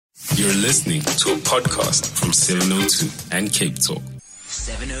You're listening to a podcast from 702 and Cape Talk.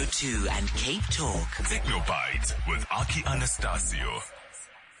 702 and Cape Talk. Technobite with Aki Anastasio.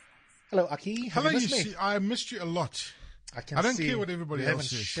 Hello, Aki. Have Hello, you missed me? I missed you a lot. I don't care what everybody else haven't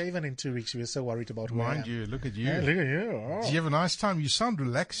says. shaven in 2 weeks. We were so worried about who I Mind am. you, look at you. Yeah, look at you. Oh. Did you have a nice time? You sound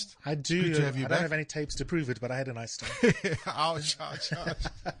relaxed. I do. Good to have you I back. don't have any tapes to prove it, but I had a nice time. Ouch, ouch,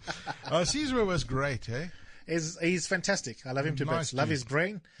 ouch. Caesar was great, eh? He's fantastic. I love him to Nice bits. Love dude. his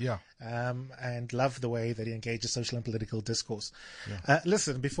brain. Yeah. And love the way that he engages social and political discourse.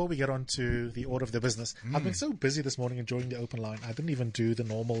 Listen, before we get on to the order of the business, I've been so busy this morning enjoying the open line. I didn't even do the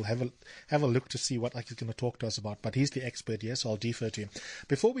normal have a look to see what Aki's going to talk to us about. But he's the expert here, so I'll defer to him.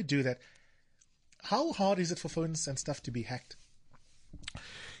 Before we do that, how hard is it for phones and stuff to be hacked?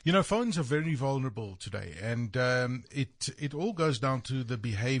 You know, phones are very vulnerable today, and it all goes down to the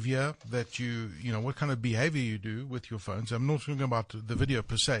behavior that you know, what kind of behavior you do with your phones. I'm not talking about the video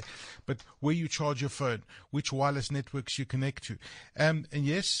per se, but where you charge your phone, which wireless networks you connect to. And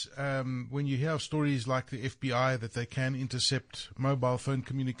yes, when you hear stories like the FBI that they can intercept mobile phone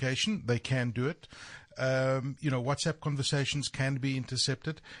communication, they can do it. WhatsApp conversations can be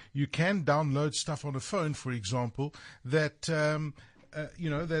intercepted. You can download stuff on a phone, for example, that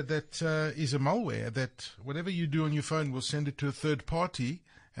is a malware that whatever you do on your phone will send it to a third party,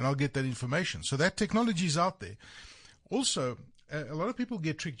 and I'll get that information. So that technology is out there. Also, a lot of people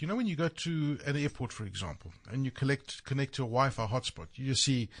get tricked. You know, when you go to an airport, for example, and you connect to a Wi-Fi hotspot, you just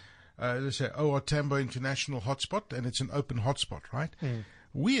see, let's say, OR Tambo International hotspot, and it's an open hotspot, right?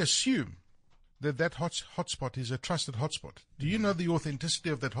 We assume that hotspot is a trusted hotspot. Do you know the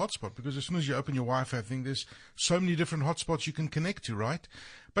authenticity of that hotspot? Because as soon as you open your Wi-Fi thing, there's so many different hotspots you can connect to, right?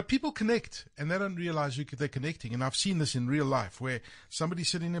 But people connect, and they don't realize who they're connecting. And I've seen this in real life, where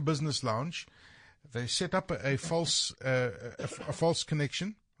somebody's sitting in a business lounge, they set up a false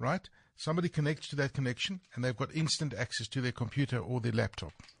connection, right? Somebody connects to that connection, and they've got instant access to their computer or their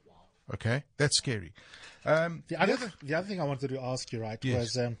laptop. Okay? That's scary. The other thing I wanted to ask you, right,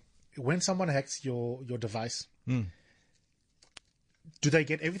 Yes. was when someone hacks your device, do they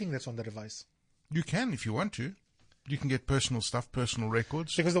get everything that's on the device? You can, if you want to. You can get personal stuff, personal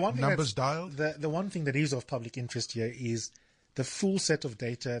records, Because the one thing numbers that's- dialed. The one thing that is of public interest here is the full set of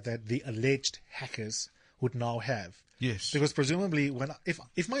data that the alleged hackers would now have. Yes. Because presumably,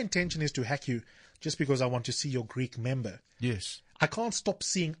 if my intention is to hack you just because I want to see your Greek member, Yes. I can't stop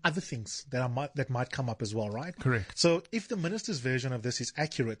seeing other things that might come up as well, right? Correct. So if the minister's version of this is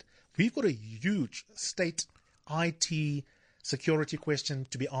accurate, we've got a huge state IT security question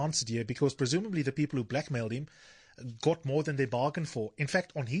to be answered here, because presumably the people who blackmailed him got more than they bargained for. In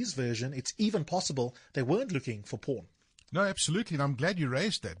fact, on his version, it's even possible they weren't looking for porn. No, absolutely. And I'm glad you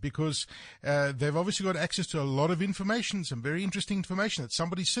raised that, because they've obviously got access to a lot of information, some very interesting information that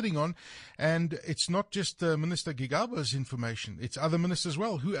somebody's sitting on. And it's not just Minister Gigaba's information. It's other ministers as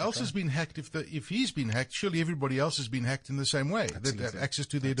well. Who else has been hacked? If he's been hacked, surely everybody else has been hacked in the same way. They have access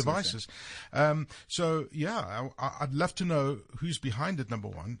to their devices. I'd love to know who's behind it, number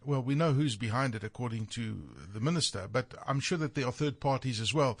one. Well, we know who's behind it according to the minister, but I'm sure that there are third parties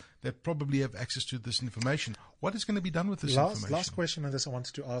as well that probably have access to this information. What is going to be done with this information? Last question on this I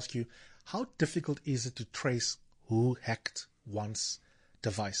wanted to ask you. How difficult is it to trace who hacked one's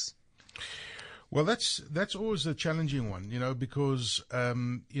device? Well, that's always a challenging one, because,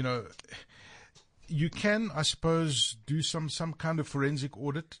 you can, I suppose, do some kind of forensic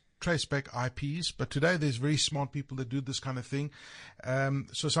audit, trace back IPs, but today there's very smart people that do this kind of thing.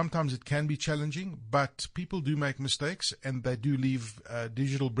 So sometimes it can be challenging, but people do make mistakes, and they do leave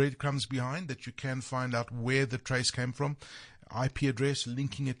digital breadcrumbs behind that you can find out where the trace came from. IP address,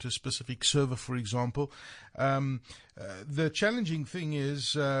 linking it to a specific server, for example. The challenging thing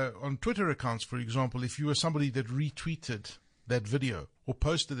is on Twitter accounts, for example, if you were somebody that retweeted that video or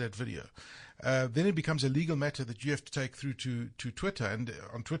posted that video, then it becomes a legal matter that you have to take through to Twitter. And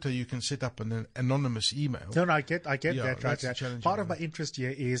on Twitter, you can set up an anonymous email. No, I get that, that's right? the challenging Part of one. my interest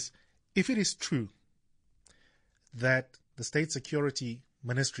here is, if it is true that the State Security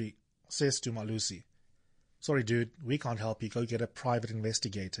Ministry says to Malusi, sorry, dude, we can't help you, go get a private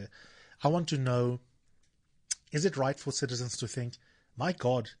investigator. I want to know, is it right for citizens to think, my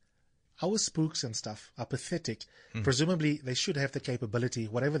God, our spooks and stuff are pathetic. Presumably, they should have the capability,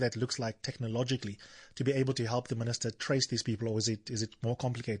 whatever that looks like technologically, to be able to help the minister trace these people, or is it more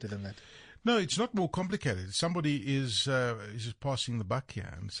complicated than that? No, it's not more complicated. Somebody is just passing the buck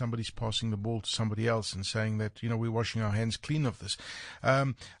here, and somebody's passing the ball to somebody else and saying that, we're washing our hands clean of this.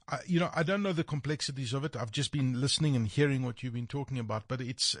 I don't know the complexities of it. I've just been listening and hearing what you've been talking about, but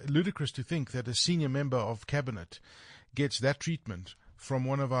it's ludicrous to think that a senior member of cabinet gets that treatment from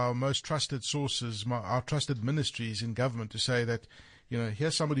one of our most trusted sources, our trusted ministries in government, to say that,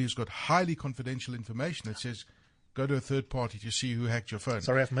 here's somebody who's got highly confidential information that says, go to a third party to see who hacked your phone.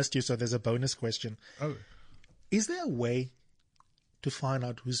 Sorry, I've missed you, so there's a bonus question. Oh, Is there a way to find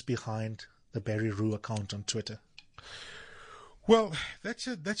out who's behind the Barry Rue account on Twitter? well, that's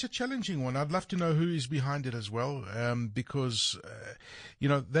a challenging one. I'd love to know who is behind it as well, because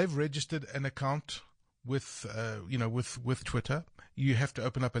they've registered an account with Twitter. You have to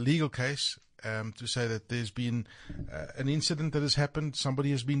open up a legal case to say that there's been an incident that has happened,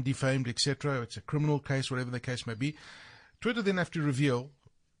 somebody has been defamed, etc. It's a criminal case, whatever the case may be. Twitter then have to reveal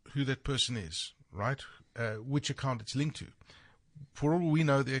who that person is, right? Which account it's linked to. For all we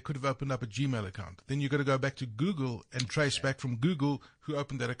know, they could have opened up a Gmail account. Then you've got to go back to Google and trace back from Google who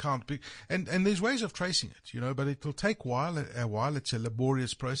opened that account. And there's ways of tracing it, but it will take a while. It's a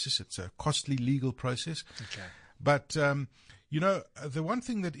laborious process. It's a costly legal process. Okay. But, the one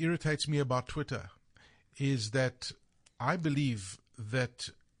thing that irritates me about Twitter is that I believe that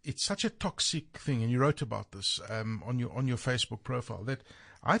it's such a toxic thing, and you wrote about this on your Facebook profile, that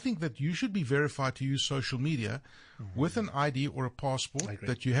I think that you should be verified to use social media with an ID or a passport,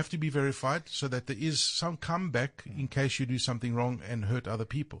 that you have to be verified so that there is some comeback in case you do something wrong and hurt other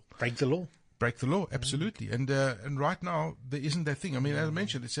people. Break the law. Break the law, absolutely. And right now, there isn't that thing. I mean, as I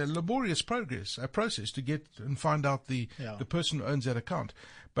mentioned, it's a laborious process to get and find out the person who owns that account.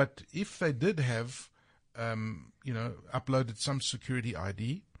 But if they did have, uploaded some security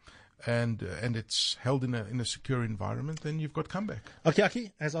ID, and it's held in a secure environment, then you've got comeback. Okay,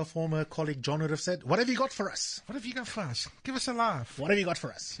 Aki, as our former colleague John would have said, what have you got for us? What have you got for us? Give us a laugh. What have you got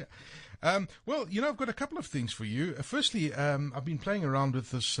for us? Yeah. Well, I've got a couple of things for you. Firstly, I've been playing around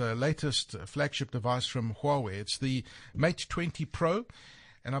with this latest flagship device from Huawei. It's the Mate 20 Pro.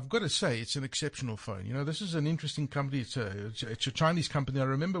 And I've got to say, it's an exceptional phone. This is an interesting company. It's a Chinese company. I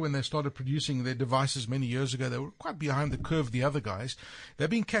remember when they started producing their devices many years ago, they were quite behind the curve, the other guys. They've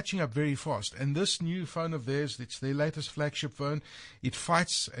been catching up very fast. And this new phone of theirs, it's their latest flagship phone. It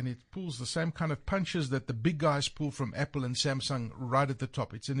fights and it pulls the same kind of punches that the big guys pull from Apple and Samsung right at the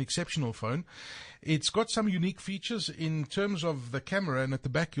top. It's an exceptional phone. It's got some unique features in terms of the camera, and at the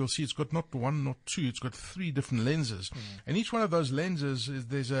back you'll see it's got not one, not two, it's got 3 different lenses. And each one of those lenses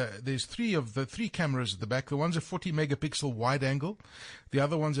there's 3 cameras at the back. The one's a 40 megapixel wide angle, the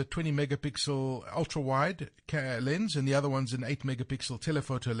other one's a 20 megapixel ultra wide lens, and the other one's an 8 megapixel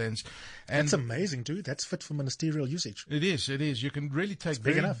telephoto lens. And that's amazing, dude. That's fit for ministerial usage. It is. You can really take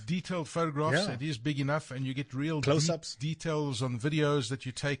very detailed photographs. Yeah. It is big enough, and you get real close-ups, details on videos that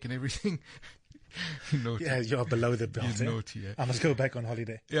you take and everything. Yeah, you're below the belt. You're naughty, yeah. I must go back on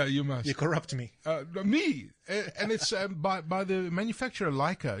holiday. Yeah, you must. You corrupt me. Me. And it's by the manufacturer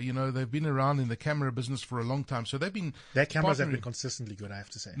Leica. They've been around in the camera business for a long time. So they've been... Their cameras have been consistently good, I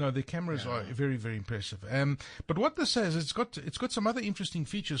have to say. No, their cameras are very, very impressive. But what this says, it's got some other interesting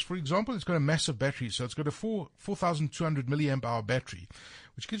features. For example, it's got a massive battery. So it's got a 4,200 milliamp hour battery,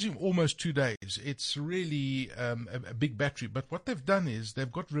 which gives you almost 2 days. It's really a big battery. But what they've done is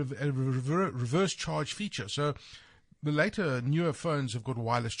they've got a reverse charge feature. So the later, newer phones have got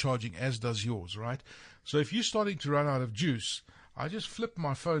wireless charging, as does yours, right? So if you're starting to run out of juice, I just flip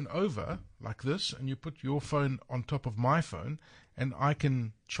my phone over like this, and you put your phone on top of my phone, and I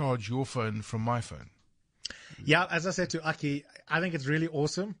can charge your phone from my phone. Yeah, as I said to Aki, I think it's really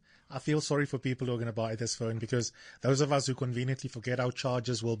awesome. I feel sorry for people who are going to buy this phone, because those of us who conveniently forget our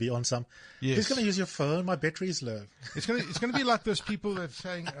chargers will be on some. Yes. Who's going to use your phone? My battery is low. It's going to be like those people that are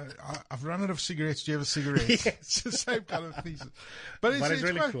saying, I've run out of cigarettes. Do you have a cigarette? Yes. It's the same kind of thesis. But it's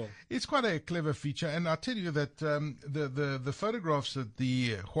really cool. It's quite a clever feature. And I'll tell you that the photographs that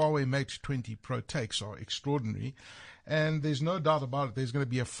the Huawei Mate 20 Pro takes are extraordinary. And there's no doubt about it. There's going to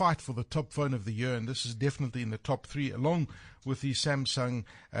be a fight for the top phone of the year, and this is definitely in the top 3, along with the Samsung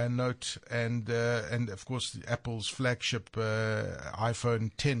Note and of course Apple's flagship iPhone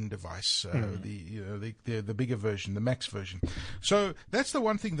 10 device, the bigger version, the Max version. So that's the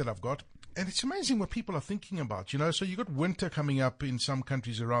one thing that I've got. And it's amazing what people are thinking about, So you've got winter coming up in some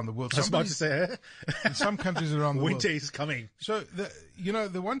countries around the world. I was about to say, in some countries around the world. Winter is coming. So,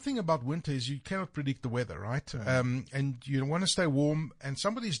 the one thing about winter is you cannot predict the weather, right? And you want to stay warm. And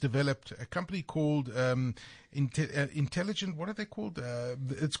somebody's developed a company called Intelligent, what are they called?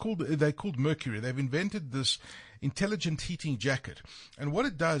 They're called Mercury. They've invented this intelligent heating jacket. And what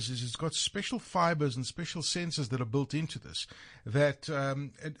it does is it's got special fibers and special sensors that are built into this that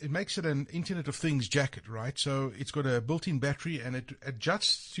it makes it an Internet of Things jacket, right? So it's got a built-in battery, and it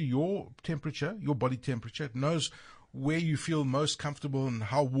adjusts to your temperature, your body temperature. It knows where you feel most comfortable and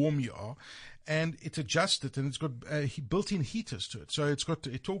how warm you are. and it adjusts it, and it's got built-in heaters to it. So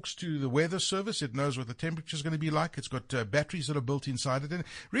it talks to the weather service. It knows what the temperature is going to be like. It's got batteries that are built inside it, and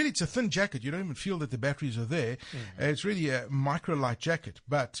really it's a thin jacket. You don't even feel that the batteries are there. It's really a micro-light jacket,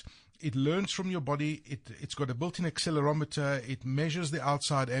 but it learns from your body. It's got a built-in accelerometer. It measures the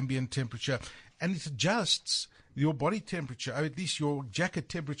outside ambient temperature, and it adjusts your body temperature, or at least your jacket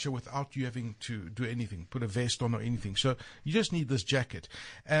temperature, without you having to do anything, put a vest on or anything. So you just need this jacket.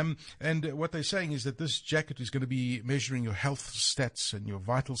 And what they're saying is that this jacket is going to be measuring your health stats and your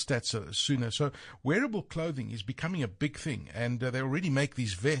vital stats sooner. So wearable clothing is becoming a big thing. And they already make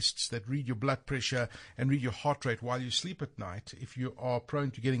these vests that read your blood pressure and read your heart rate while you sleep at night, if you are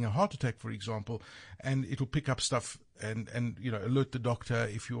prone to getting a heart attack, for example, and it'll pick up stuff and alert the doctor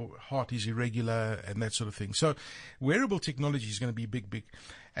if your heart is irregular and that sort of thing. So wearable technology is going to be big.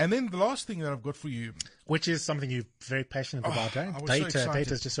 And then the last thing that I've got for you, which is something you're very passionate about, eh? Data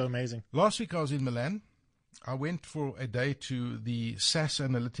is just so amazing. Last week I was in Milan. I went for a day to the SAS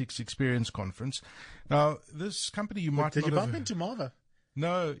Analytics Experience Conference. Now, this company you might Did not you have... bump into Marva?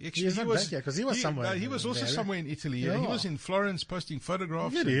 No, actually, he was because he was somewhere. No, he was also somewhere in Italy. Yeah. He was in Florence posting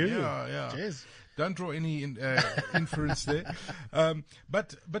photographs. Yeah. Jeez. Don't draw any inference there.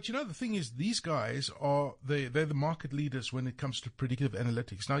 But the thing is, these guys they're the market leaders when it comes to predictive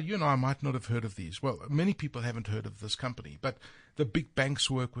analytics. Now, you and I might not have heard of these. Well, many people haven't heard of this company, but the big banks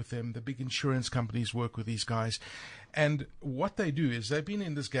work with them. The big insurance companies work with these guys. And what they do is they've been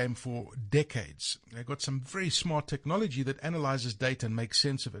in this game for decades. They've got some very smart technology that analyzes data and makes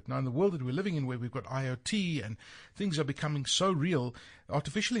sense of it. Now, in the world that we're living in, where we've got IoT and things are becoming so real,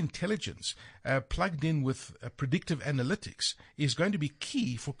 artificial intelligence plugged in with predictive analytics is going to be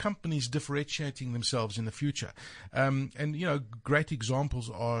key for companies differentiating themselves in the future. Great examples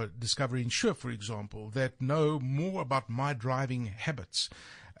are Discovery Insure, for example, that know more about my driving habits.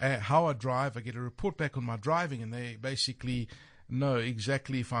 How I drive, I get a report back on my driving, and they basically know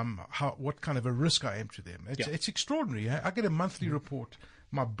exactly what kind of a risk I am to them. It's extraordinary. I get a monthly report,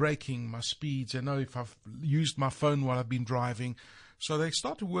 my braking, my speeds. I know if I've used my phone while I've been driving. So they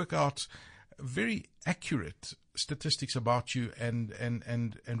start to work out very accurate statistics about you and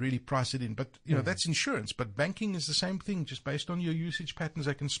really price it in. But, that's insurance. But banking is the same thing. Just based on your usage patterns,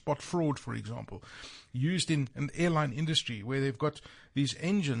 they can spot fraud, for example. Used in an airline industry where they've got these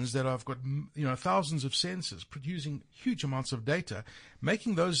engines that have got, thousands of sensors producing huge amounts of data.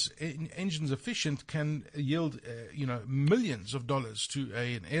 Making those engines efficient can yield, millions of dollars to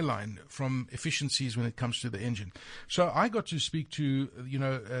an airline from efficiencies when it comes to the engine. So I got to speak to,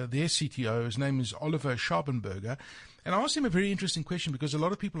 their CTO. His name is Oliver Scharbenberger. And I asked him a very interesting question, because a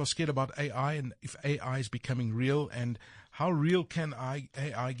lot of people are scared about AI and if AI is becoming real, and how real can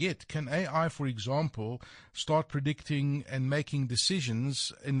AI get? Can AI, for example, start predicting and making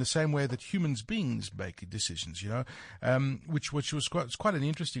decisions in the same way that humans beings make decisions, which was quite an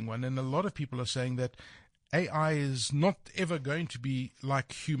interesting one. And a lot of people are saying that AI is not ever going to be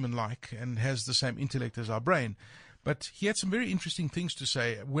like human-like and has the same intellect as our brain. But he had some very interesting things to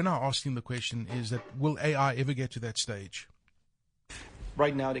say when I asked him the question is that, will AI ever get to that stage?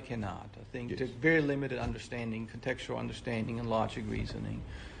 Right now they cannot. I think there's very limited understanding, contextual understanding, and logic reasoning.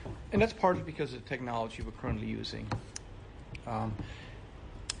 And that's partly because of the technology we're currently using.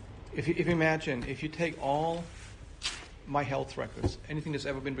 If you imagine, if you take all my health records, anything that's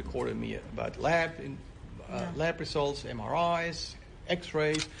ever been recorded of me about lab results, MRIs,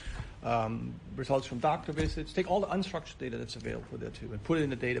 X-rays, results from doctor visits, take all the unstructured data that's available there too and put it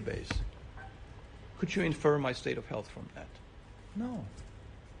in a database. Could you infer my state of health from that? No.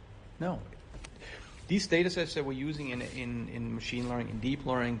 These data sets that we're using in machine learning, in deep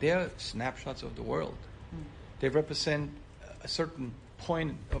learning, they're snapshots of the world. They represent a certain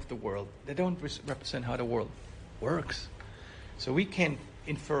point of the world. They don't represent how the world works. So we can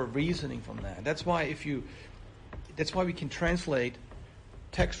infer reasoning from that. That's why we can translate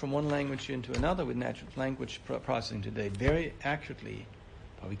text from one language into another with natural language processing today very accurately,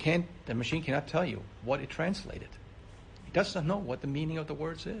 but the machine cannot tell you what it translated. It does not know what the meaning of the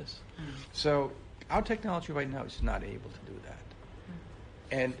words is. So our technology right now is not able to do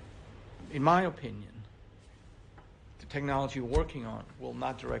that. And in my opinion, the technology we're working on will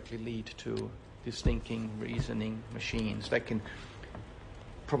not directly lead to these thinking, reasoning machines that can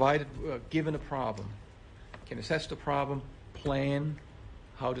provide, given a problem, can assess the problem, plan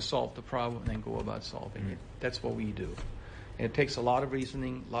how to solve the problem, and then go about solving it. That's what we do. And it takes a lot of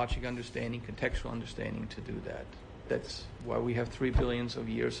reasoning, logic understanding, contextual understanding to do that. That's why we have 3 billion of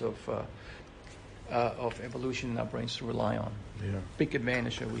years of evolution in our brains to rely on. Yeah. Big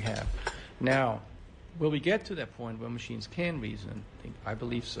advantage that we have. Now, will we get to that point where machines can reason? I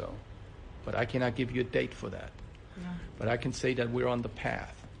believe so. But I cannot give you a date for that. But I can say that we're on the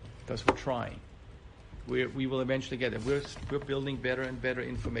path because we're trying. We will eventually get it. We're building better and better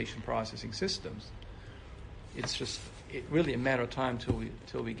information processing systems. It's just really a matter of time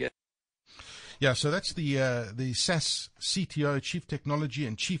till we get. Yeah, so that's the SAS CTO, Chief Technology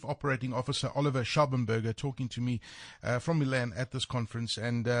and Chief Operating Officer Oliver Schaubenberger talking to me from Milan at this conference.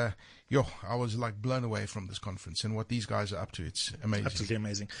 And, I was like blown away from this conference and what these guys are up to. It's amazing. Absolutely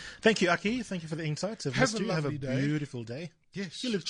amazing. Thank you, Aki. Thank you for the insights. Have a lovely day. beautiful day. Yes. You look